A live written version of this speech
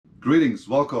Greetings,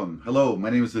 welcome. Hello,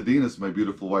 my name is Adine. This is my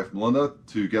beautiful wife Melinda.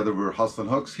 Together we're Hustlin'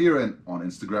 Hooks here and on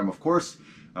Instagram, of course.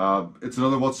 It's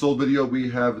another What Sold video. We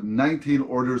have 19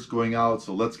 orders going out,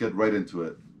 so let's get right into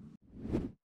it.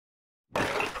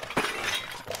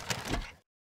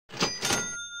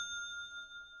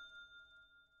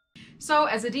 So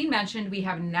as Adine mentioned, we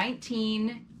have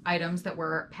 19 items that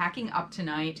we're packing up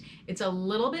tonight. It's a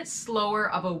little bit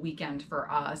slower of a weekend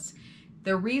for us.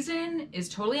 The reason is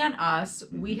totally on us.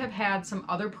 We have had some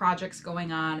other projects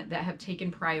going on that have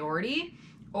taken priority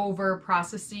over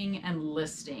processing and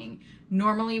listing.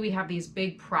 Normally we have these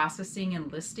big processing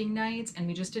and listing nights, and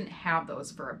we just didn't have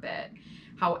those for a bit.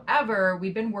 However,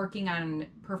 we've been working on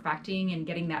perfecting and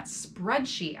getting that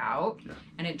spreadsheet out,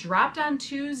 and it dropped on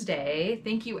Tuesday.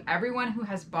 Thank you everyone who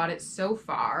has bought it so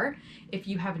far. If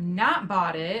you have not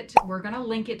bought it, we're gonna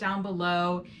link it down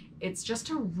below. It's just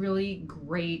a really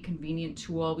great, convenient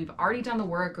tool. We've already done the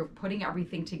work of putting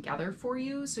everything together for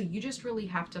you, so you just really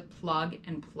have to plug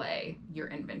and play your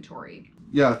inventory.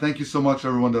 Yeah, thank you so much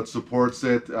everyone that supports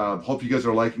it. Hope you guys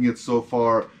are liking it so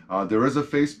far. There is a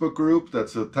Facebook group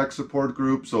that's a tech support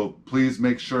group, so please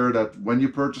make sure that when you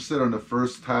purchase it, on the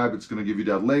first tab, it's going to give you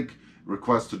that link,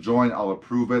 request to join. I'll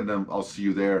approve it, and then I'll see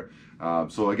you there.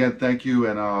 So again, thank you,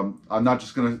 and I'm not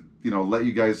just going to let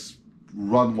you guys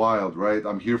run wild, right?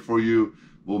 I'm here for you.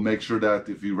 We'll make sure that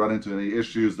if you run into any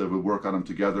issues, that we work on them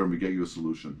together and we get you a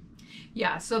solution.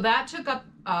 Yeah, so that took up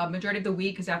majority of the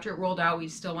week because after it rolled out, we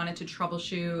still wanted to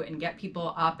troubleshoot and get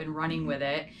people up and running with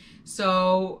it.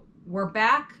 So we're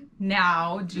back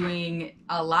now doing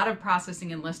a lot of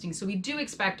processing and listing. So we do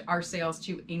expect our sales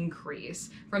to increase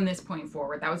from this point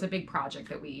forward. That was a big project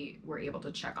that we were able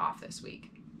to check off this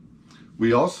week.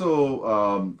 We also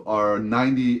are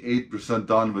 98%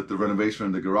 done with the renovation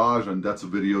in the garage, and that's a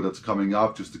video that's coming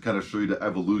up just to kind of show you the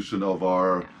evolution of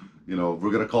our, we're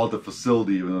going to call it the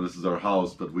facility, even though this is our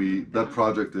house, but that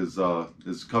project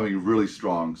is coming really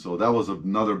strong. So that was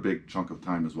another big chunk of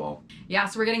time as well. Yeah,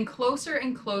 so we're getting closer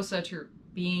and closer to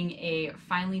being a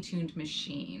finely tuned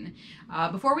machine.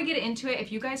 Before we get into it,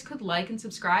 if you guys could like and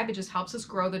subscribe, it just helps us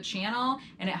grow the channel,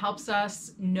 and it helps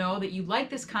us know that you like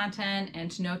this content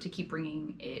and to know to keep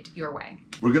bringing it your way.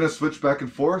 We're gonna switch back and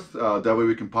forth. That way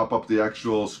we can pop up the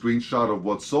actual screenshot of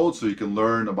what's sold, so you can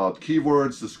learn about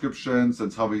keywords, descriptions,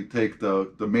 and how we take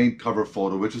the main cover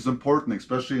photo, which is important,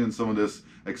 especially in some of this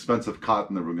expensive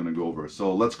cotton that we're gonna go over.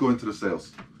 So let's go into the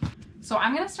sales. So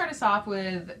I'm going to start us off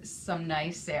with some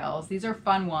nice sales. These are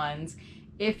fun ones.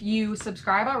 If you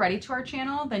subscribe already to our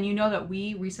channel, then you know that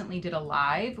we recently did a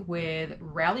live with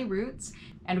Rally Roots,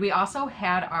 and we also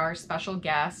had our special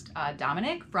guest,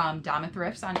 Dominic from Dama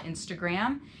Thrifts on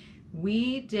Instagram.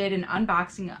 We did an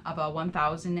unboxing of a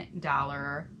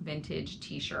 $1,000 vintage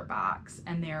t-shirt box,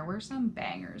 and there were some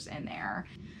bangers in there.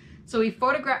 So we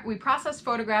processed,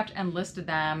 photographed, and listed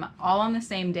them all on the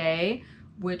same day,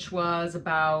 which was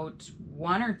about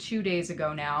 1 or 2 days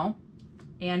ago now,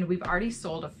 and we've already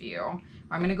sold a few.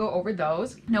 I'm going to go over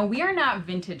those. Now, we are not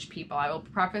vintage people. I will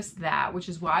preface that, which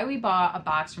is why we bought a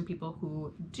box from people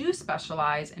who do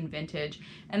specialize in vintage,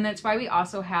 and that's why we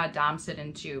also had Dom sit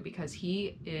in too, because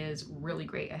he is really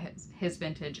great at his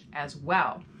vintage as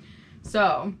well.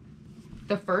 So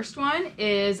the first one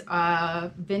is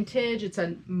a vintage. It's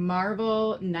a Marvel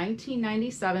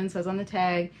 1997, says on the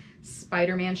tag,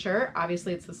 Spider-Man shirt.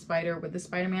 Obviously it's the spider with the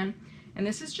Spider-Man, and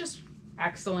this is just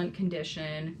excellent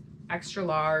condition, extra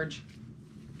large,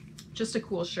 just a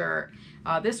cool shirt.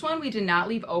 This one we did not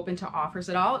leave open to offers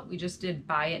at all. We just did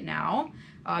buy it now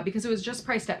because it was just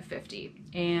priced at $50,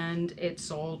 and it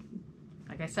sold,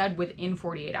 like I said, within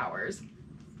 48 hours.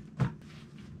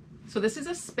 So this is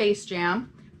a Space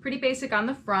Jam, pretty basic on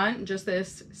the front, just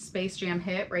this Space Jam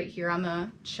hit right here on the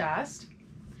chest.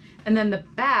 And then the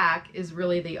back is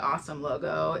really the awesome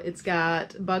logo. It's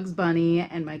got Bugs Bunny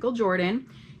and Michael Jordan.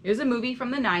 It was a movie from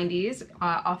the 90s,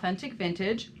 authentic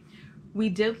vintage. We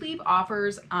did leave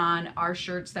offers on our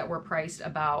shirts that were priced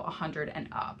about $100 and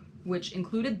up, which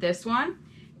included this one.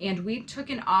 And we took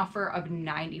an offer of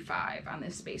 $95 on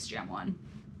this Space Jam one.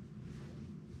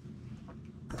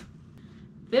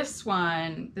 This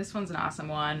one's an awesome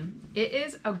one. It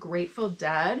is a Grateful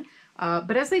Dead.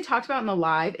 But as they talked about in the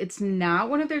live, it's not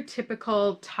one of their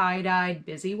typical tie-dyed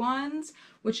busy ones,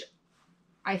 which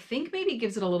I think maybe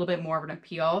gives it a little bit more of an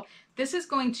appeal. This is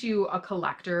going to a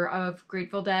collector of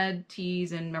Grateful Dead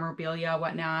tees and memorabilia,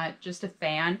 whatnot, just a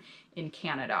fan in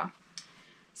Canada.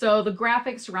 So the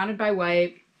graphics surrounded by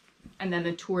white, and then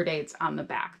the tour dates on the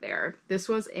back there. This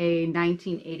was a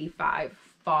 1985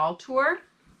 fall tour,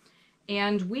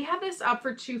 and we had this up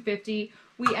for $250.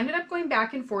 We ended up going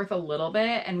back and forth a little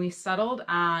bit, and we settled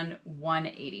on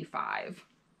 $185.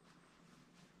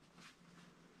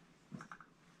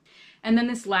 And then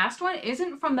this last one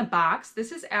isn't from the box.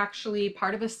 This is actually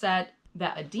part of a set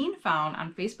that Adine found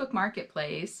on Facebook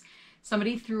Marketplace.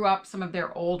 Somebody threw up some of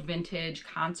their old vintage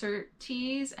concert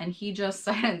tees, and he just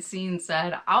sight unseen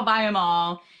said, I'll buy them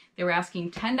all. They were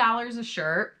asking $10 a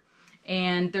shirt,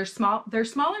 and they're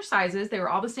smaller sizes. They were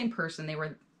all the same person. They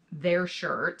were their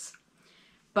shirts,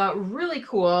 but really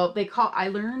cool. I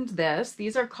learned this.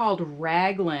 These are called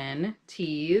raglan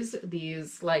tees.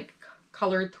 These like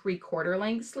colored 3/4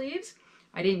 length sleeves.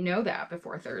 I didn't know that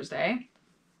before Thursday.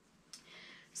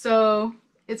 So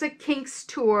it's a Kinks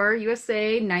Tour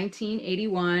USA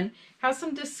 1981. Has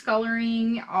some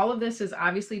discoloring. All of this is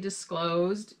obviously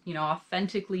disclosed, you know,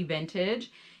 authentically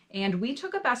vintage. And we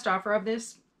took a best offer of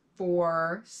this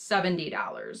for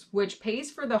 $70, which pays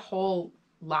for the whole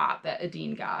lot that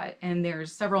Adine got. And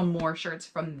there's several more shirts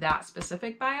from that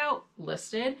specific buyout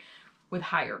listed with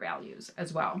higher values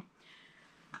as well.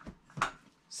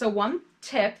 So one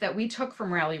tip that we took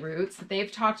from Rally Roots that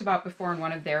they've talked about before in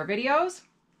one of their videos,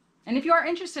 and if you are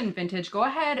interested in vintage, go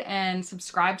ahead and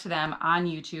subscribe to them on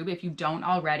YouTube if you don't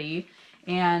already,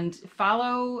 and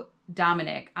follow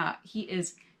Dominic. He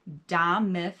is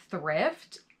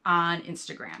Domithrift on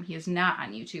Instagram. He is not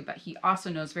on YouTube, but he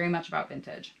also knows very much about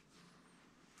vintage.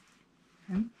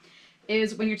 Okay.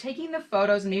 Is when you're taking the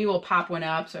photos, and maybe we'll pop one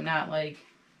up so I'm not like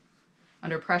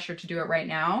under pressure to do it right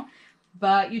now,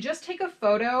 but you just take a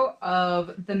photo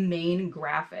of the main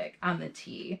graphic on the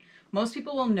tee. Most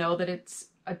people will know that it's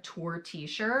a tour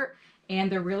t-shirt, and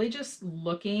they're really just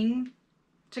looking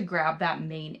to grab that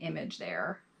main image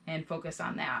there and focus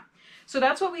on that. So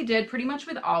that's what we did pretty much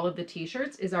with all of the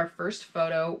t-shirts. Is our first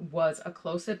photo was a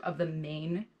close-up of the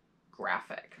main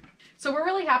graphic. So we're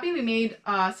really happy. We made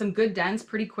some good dents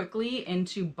pretty quickly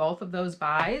into both of those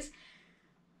buys,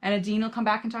 and Adine will come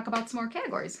back and talk about some more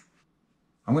categories.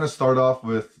 I'm going to start off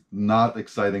with not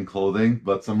exciting clothing,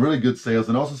 but some really good sales,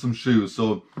 and also some shoes.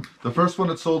 So the first one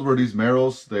that sold were these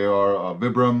Merrells. They are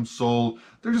Vibram sole.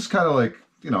 They're just kind of like,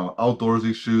 you know,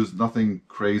 outdoorsy shoes, nothing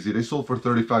crazy. They sold for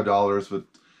 $35 with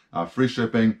free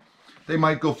shipping. They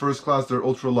might go first class. They're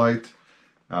ultra light.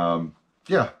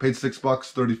 Yeah, paid $6,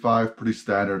 $35, pretty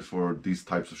standard for these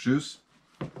types of shoes.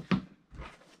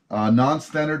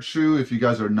 Non-standard shoe, if you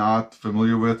guys are not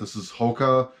familiar with, this is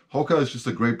Hoka. Hoka is just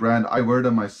a great brand. I wear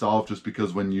them myself just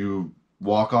because when you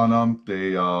walk on them,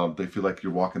 they feel like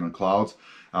you're walking on clouds.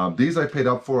 These I paid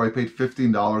up for. I paid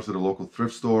 $15 at a local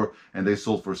thrift store, and they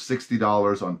sold for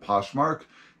 $60 on Poshmark.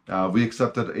 We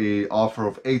accepted a offer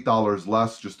of $8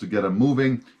 less just to get them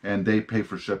moving, and they pay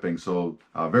for shipping. So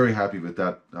very happy with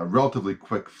that. Relatively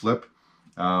quick flip.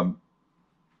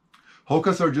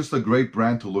 Hokas are just a great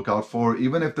brand to look out for.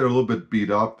 Even if they're a little bit beat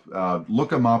up, look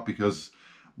them up, because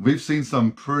we've seen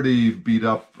some pretty beat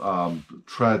up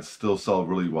treads still sell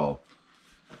really well.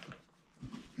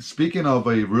 Speaking of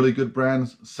a really good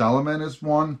brand, Salomon is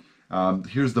one.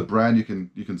 Here's the brand. You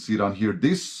can see it on here.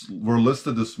 These were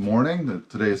listed this morning.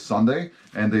 Today is Sunday,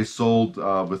 and they sold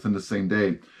within the same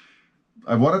day.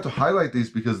 I wanted to highlight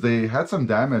these because they had some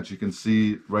damage. You can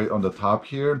see right on the top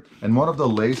here, and one of the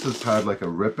laces had like a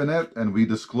rip in it, and we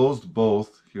disclosed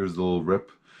both. Here's the little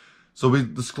rip. So we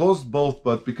disclosed both,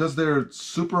 but because they're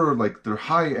super, like, they're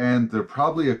high end, they're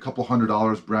probably a couple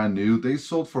 $100 brand new. They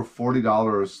sold for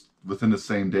 $40 within the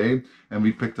same day, and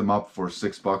we picked them up for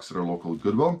 $6 at our local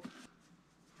Goodwill.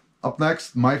 Up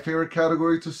next, my favorite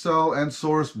category to sell and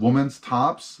source, women's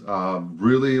tops.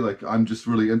 Really, like, I'm just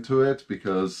really into it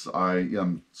because I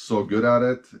am so good at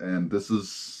it, and this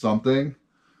is something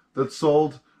that's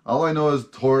sold. All I know is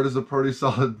Torrid is a pretty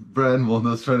solid brand.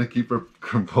 Wilna's trying to keep her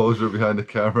composure behind the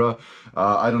camera.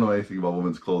 I don't know anything about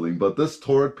women's clothing, but this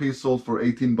Torrid piece sold for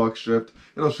 $18 shipped.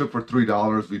 It'll ship for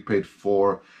 $3. We paid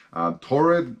 $4.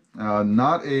 Torrid,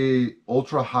 not a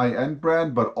ultra high-end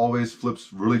brand, but always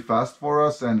flips really fast for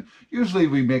us, and usually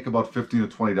we make about $15 to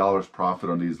 $20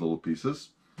 profit on these little pieces.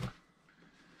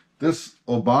 This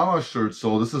Obama shirt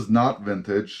sold. This is not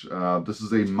vintage. This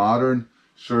is a modern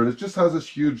shirt. It just has this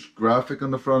huge graphic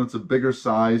on the front. It's a bigger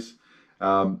size.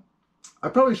 I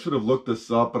probably should have looked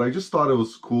this up, but I just thought it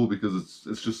was cool because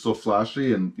it's just so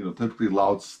flashy, and you know, typically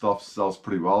loud stuff sells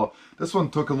pretty well. This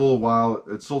one took a little while.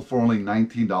 It sold for only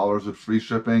 $19 with free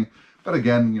shipping, but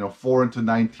again, you know, 4 into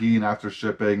 19 after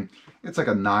shipping, it's like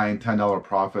a $9, $10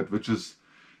 profit, which is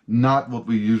not what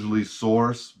we usually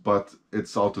source, but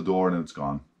it's out the door and it's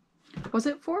gone. Was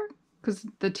it 4? Because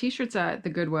the t-shirts at the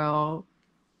Goodwill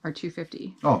are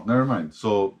 $2.50. Oh, never mind.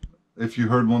 So if you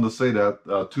heard one to say that,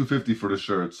 $2.50 for the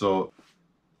shirt. So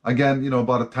again, you know,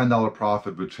 about a $10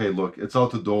 profit, which, hey, look, it's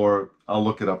out the door. I'll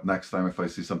look it up next time if I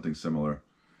see something similar.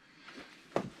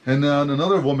 And then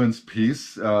another woman's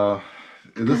piece.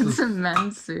 It's a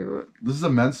men's suit. This is a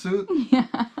men's suit? Yeah.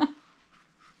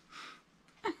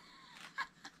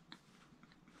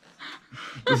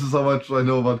 This is how much I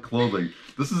know about clothing.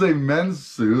 This is a men's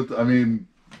suit. I mean,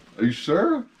 are you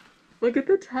sure? Look at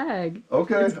the tag.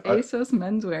 Okay. It's ASOS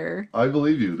menswear. I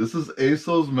believe you. This is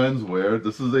ASOS menswear.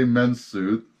 This is a men's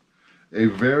suit. A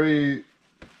very...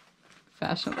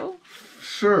 Fashionable?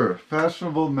 Sure,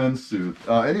 fashionable men's suit.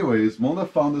 Anyways, Mona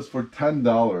found this for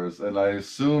 $10, and I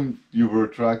assume you were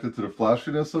attracted to the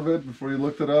flashiness of it before you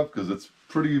looked it up, because it's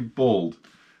pretty bold.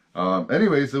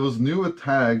 Anyways, it was new with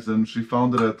tags, and she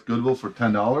found it at Goodwill for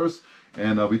 $10,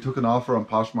 and we took an offer on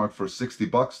Poshmark for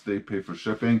 $60. They pay for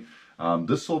shipping.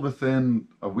 This sold within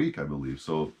a week, I believe,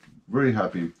 so very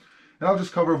happy. And I'll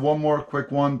just cover one more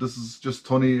quick one. This is just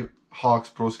Tony Hawk's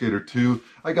Pro Skater 2.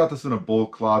 I got this in a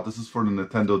bulk lot. This is for the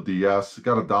Nintendo DS.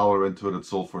 Got $1 into it. It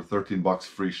sold for $13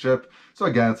 free ship. So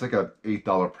again, it's like an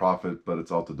 $8 profit, but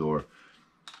it's out the door.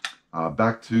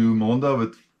 Back to Melinda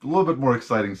with a little bit more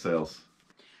exciting sales.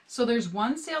 So there's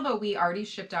one sale that we already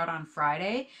shipped out on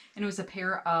Friday, and it was a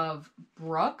pair of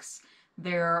Brooks.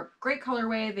 They're great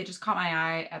colorway. They just caught my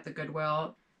eye at the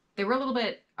Goodwill. They were a little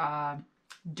bit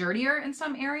dirtier in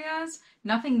some areas.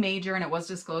 Nothing major, and it was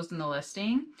disclosed in the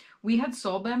listing. We had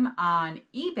sold them on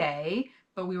eBay,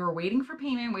 but we were waiting for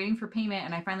payment,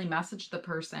 and I finally messaged the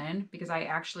person because I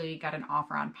actually got an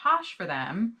offer on Posh for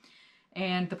them.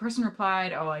 And the person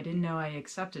replied, "Oh, I didn't know I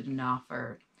accepted an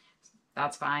offer."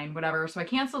 That's fine, whatever. So I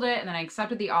canceled it, and then I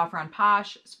accepted the offer on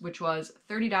Posh, which was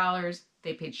 $30.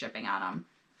 They paid shipping on them.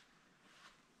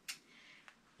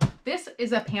 This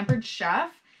is a Pampered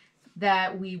Chef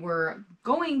that we were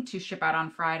going to ship out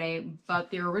on Friday, but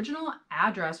the original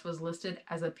address was listed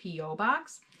as a P.O.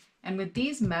 box. And with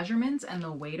these measurements and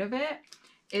the weight of it,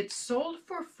 it sold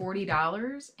for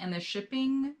 $40, and the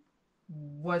shipping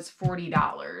was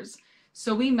 $40.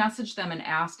 So we messaged them and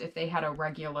asked if they had a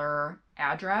regular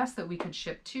address that we could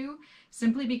ship to,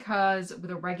 simply because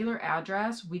with a regular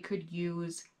address, we could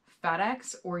use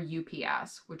FedEx or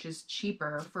UPS, which is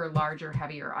cheaper for larger,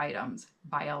 heavier items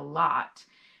by a lot.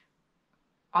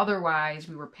 Otherwise,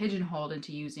 we were pigeonholed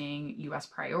into using US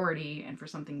Priority, and for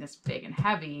something this big and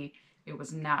heavy, it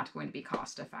was not going to be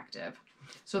cost effective.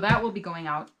 So that will be going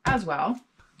out as well.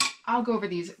 I'll go over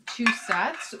these two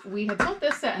sets. We had built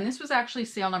this set, and this was actually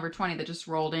sale number 20 that just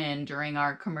rolled in during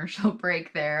our commercial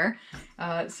break there.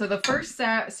 So the first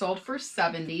set sold for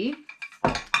 $70.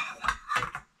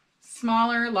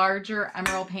 Smaller, larger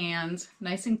emerald pans,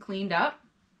 nice and cleaned up.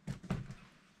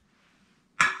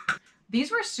 These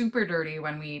were super dirty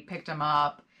when we picked them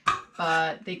up,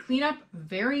 but they clean up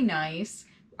very nice.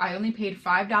 I only paid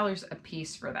 $5 a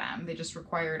piece for them. They just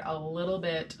required a little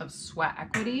bit of sweat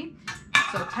equity.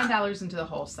 So $10 into the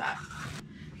whole set.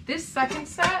 This second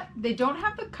set, they don't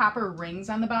have the copper rings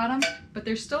on the bottom, but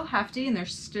they're still hefty and they're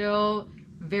still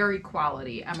very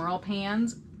quality. Emerald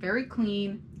pans, very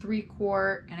clean,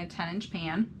 3-quart and a 10-inch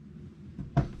pan.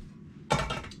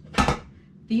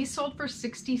 These sold for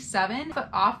 $67, but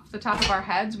off the top of our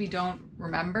heads, we don't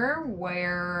remember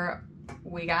where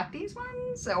we got these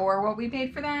ones or what we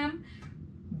paid for them.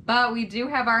 But we do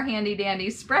have our handy dandy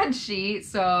spreadsheet,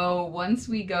 so once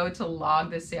we go to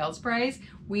log the sales price,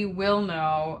 we will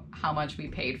know how much we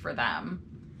paid for them.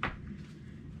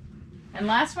 And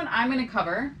last one I'm going to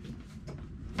cover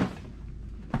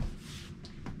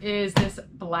is this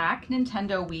black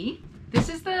Nintendo Wii. This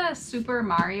is the Super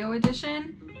Mario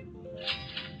edition.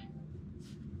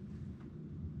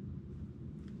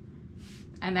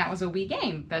 And that was a Wii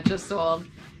game that just sold.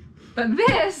 But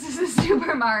this is a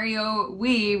Super Mario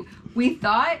Wii. We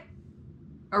thought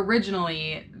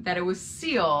originally that it was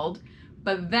sealed,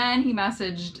 but then he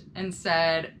messaged and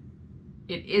said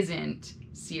it isn't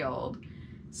sealed.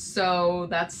 So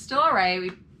that's still all right.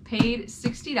 We paid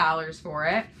 $60 for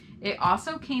it. It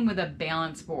also came with a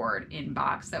balance board in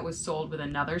box that was sold with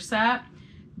another set.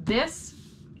 This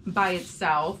by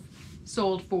itself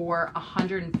sold for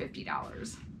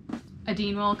 $150.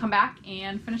 Adine will come back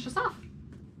and finish us off.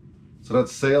 So that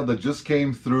sale that just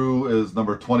came through is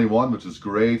number 21, which is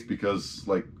great because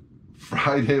like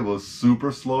Friday was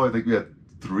super slow. I think we had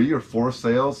 3 or 4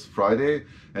 sales Friday,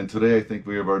 and today I think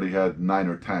we have already had 9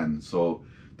 or 10. So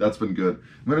that's been good.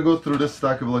 I'm gonna go through this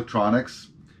stack of electronics.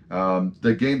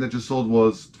 The game that just sold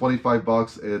was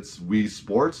 $25. It's Wii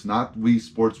Sports, not Wii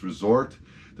Sports Resort.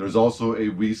 There's also a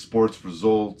Wii Sports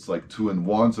Results, like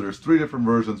 2-in-1. So there's 3 different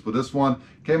versions, but this one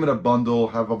came in a bundle,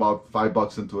 have about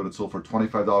 $5 into it. It sold for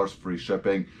 $25 free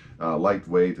shipping.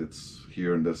 Lightweight, it's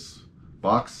here in this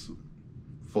box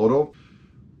photo.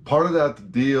 part of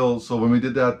that deal, so when we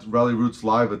did that Rally Roots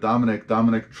live with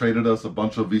Dominic traded us a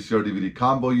bunch of VCR DVD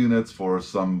combo units for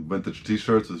some vintage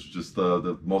t-shirts. It's just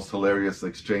the most hilarious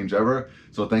exchange ever.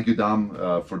 So thank you,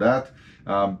 Dom, for that.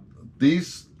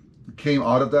 These came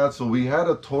out of that. So we had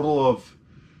a total of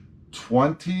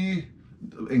 20,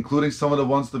 including some of the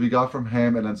ones that we got from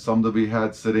him and then some that we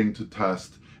had sitting to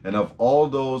test. And of all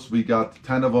those, we got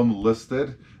 10 of them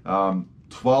listed.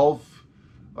 12,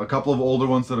 a couple of older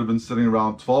ones that have been sitting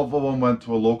around. 12 of them went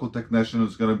to a local technician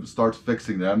who's going to start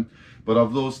fixing them. But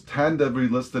of those 10 that we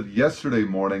listed yesterday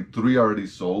morning, 3 already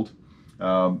sold.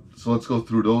 So let's go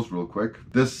through those real quick.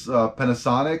 This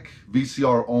Panasonic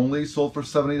VCR only sold for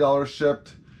 $70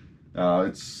 shipped.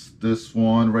 It's this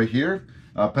one right here.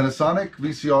 Panasonic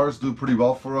VCRs do pretty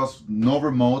well for us. No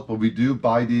remote, but we do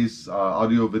buy these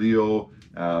audio video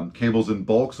cables in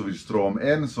bulk, so we just throw them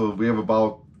in. So we have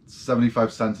about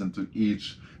 75 cents into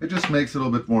each. It just makes it a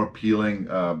little bit more appealing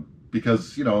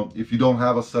because, you know, if you don't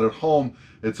have a set at home,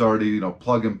 it's already, you know,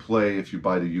 plug and play if you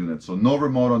buy the unit. So no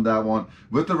remote on that one.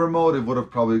 With the remote, it would have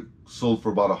probably sold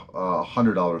for about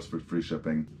 $100 for free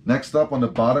shipping. Next up on the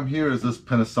bottom here is this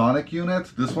Panasonic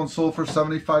unit. This one sold for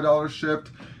 $75 shipped.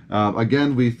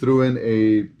 Again, we threw in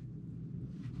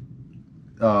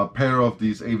a pair of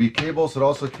these AV cables. It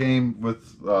also came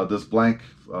with this blank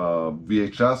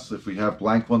VHS. If we have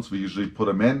blank ones, we usually put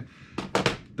them in.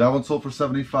 That one sold for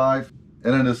 $75.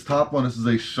 And then this top one, this is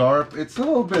a Sharp. It's a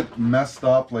little bit messed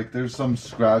up. Like there's some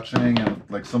scratching and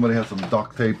like somebody had some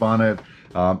duct tape on it.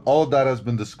 All of that has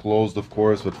been disclosed, of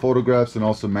course, with photographs and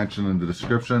also mentioned in the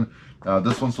description.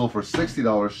 This one sold for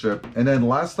 $60 shipped. And then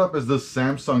last up is this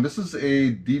Samsung. This is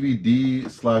a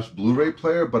DVD/Blu-ray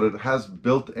player, but it has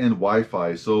built-in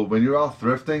Wi-Fi. So when you're out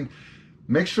thrifting,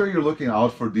 make sure you're looking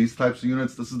out for these types of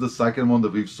units. This is the second one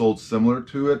that we've sold similar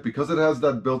to it. Because it has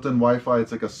that built-in Wi-Fi,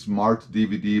 it's like a smart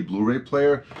DVD Blu-ray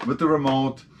player with the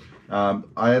remote.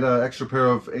 I had an extra pair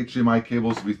of HDMI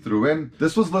cables we threw in.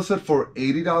 This was listed for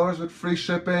 $80 with free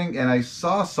shipping, and I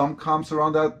saw some comps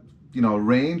around that, you know,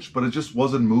 range, but it just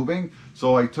wasn't moving.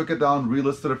 So I took it down,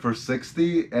 relisted it for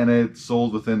 $60, and it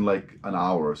sold within like an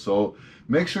hour. So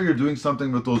make sure you're doing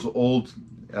something with those old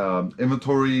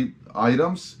inventory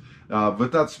items.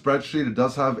 With that spreadsheet, it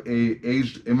does have a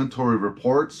aged inventory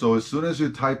report. So as soon as you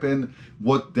type in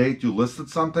what date you listed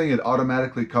something, it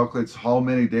automatically calculates how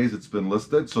many days it's been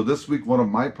listed. So this week, one of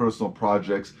my personal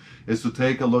projects is to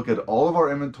take a look at all of our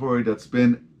inventory that's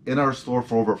been in our store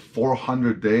for over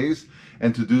 400 days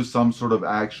and to do some sort of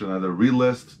action, either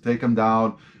relist, take them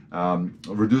down,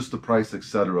 reduce the price,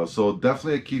 etc. So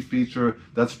definitely a key feature.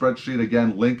 That spreadsheet,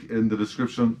 again, link in the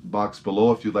description box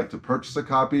below if you'd like to purchase a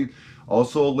copy.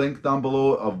 Also a link down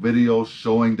below, a video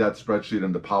showing that spreadsheet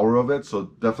and the power of it. So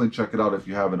definitely check it out if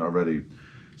you haven't already.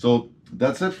 So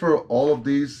that's it for all of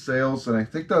these sales. And I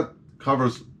think that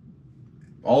covers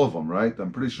all of them, right?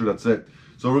 I'm pretty sure that's it.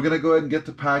 So we're gonna go ahead and get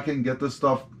to packing, get this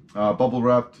stuff bubble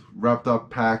wrapped up,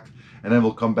 packed, and then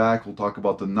we'll come back, we'll talk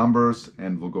about the numbers,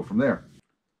 and we'll go from there.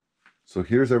 So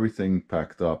here's everything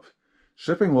packed up.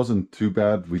 Shipping wasn't too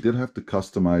bad. We did have to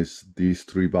customize these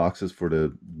 3 boxes for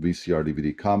the VCR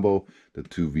DVD combo, the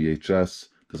 2 VHS.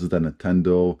 This is that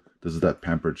Nintendo. This is that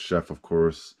Pampered Chef, of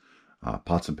course.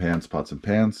 Pots and pans.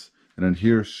 And then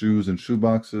here, shoes and shoe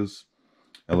boxes,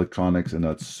 electronics, and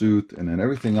that suit. And then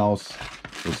everything else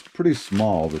was pretty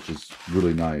small, which is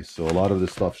really nice. So a lot of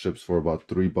this stuff ships for about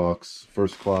 $3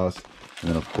 first class. And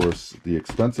then, of course, the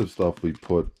expensive stuff we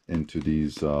put into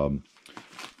these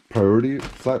priority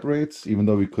flat rates, even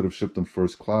though we could have shipped them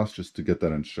first class just to get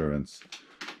that insurance.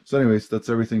 So anyways, that's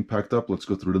everything packed up. Let's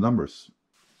go through the numbers.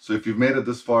 So if you've made it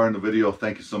this far in the video,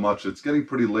 thank you so much. It's getting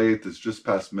pretty late. It's just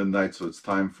past midnight, so it's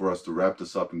time for us to wrap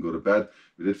this up and go to bed.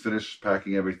 We did finish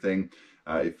packing everything.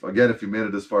 If you made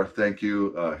it this far, thank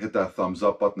you. Hit that thumbs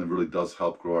up button. It really does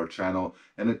help grow our channel.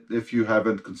 And if you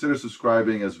haven't, consider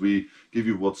subscribing as we give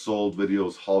you what's sold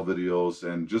videos, haul videos,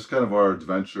 and just kind of our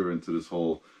adventure into this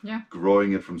whole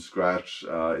growing it from scratch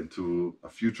into a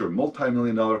future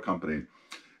multi-million-dollar company.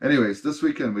 Anyways, this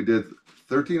weekend we did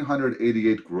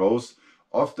 1,388 gross.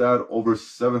 Off that, over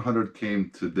 700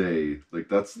 came today. Like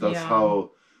that's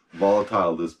how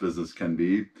volatile this business can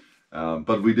be.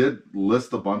 But we did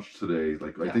list a bunch today.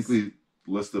 Like I think we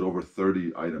listed over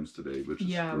 30 items today, which is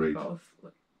great. We both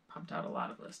pumped out a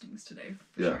lot of listings today.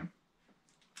 For sure.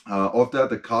 Off that,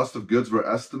 the cost of goods were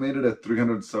estimated at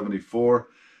 $374.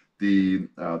 The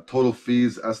total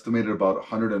fees estimated about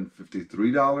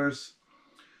 $153.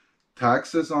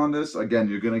 Taxes on this, again,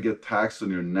 you're going to get taxed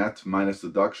on your net minus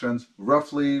deductions.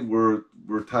 Roughly, we're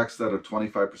taxed at a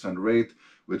 25% rate,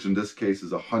 which in this case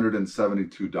is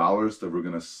 $172 that we're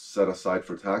going to set aside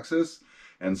for taxes.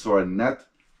 And so our net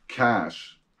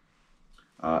cash.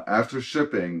 After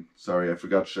shipping, sorry, I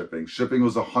forgot shipping. Shipping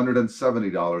was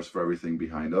 $170 for everything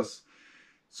behind us.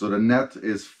 So the net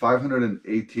is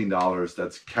 $518.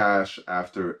 That's cash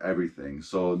after everything.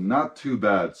 So not too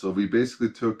bad. So we basically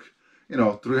took, you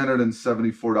know,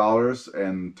 $374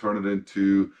 and turned it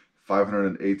into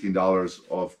 $518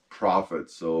 of profit.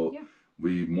 So yeah.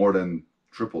 we more than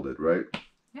tripled it, right?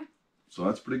 Yeah. So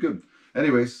that's pretty good.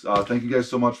 Anyways, thank you guys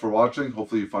so much for watching.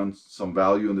 Hopefully you found some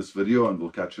value in this video, and we'll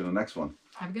catch you in the next one.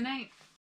 Have a good night.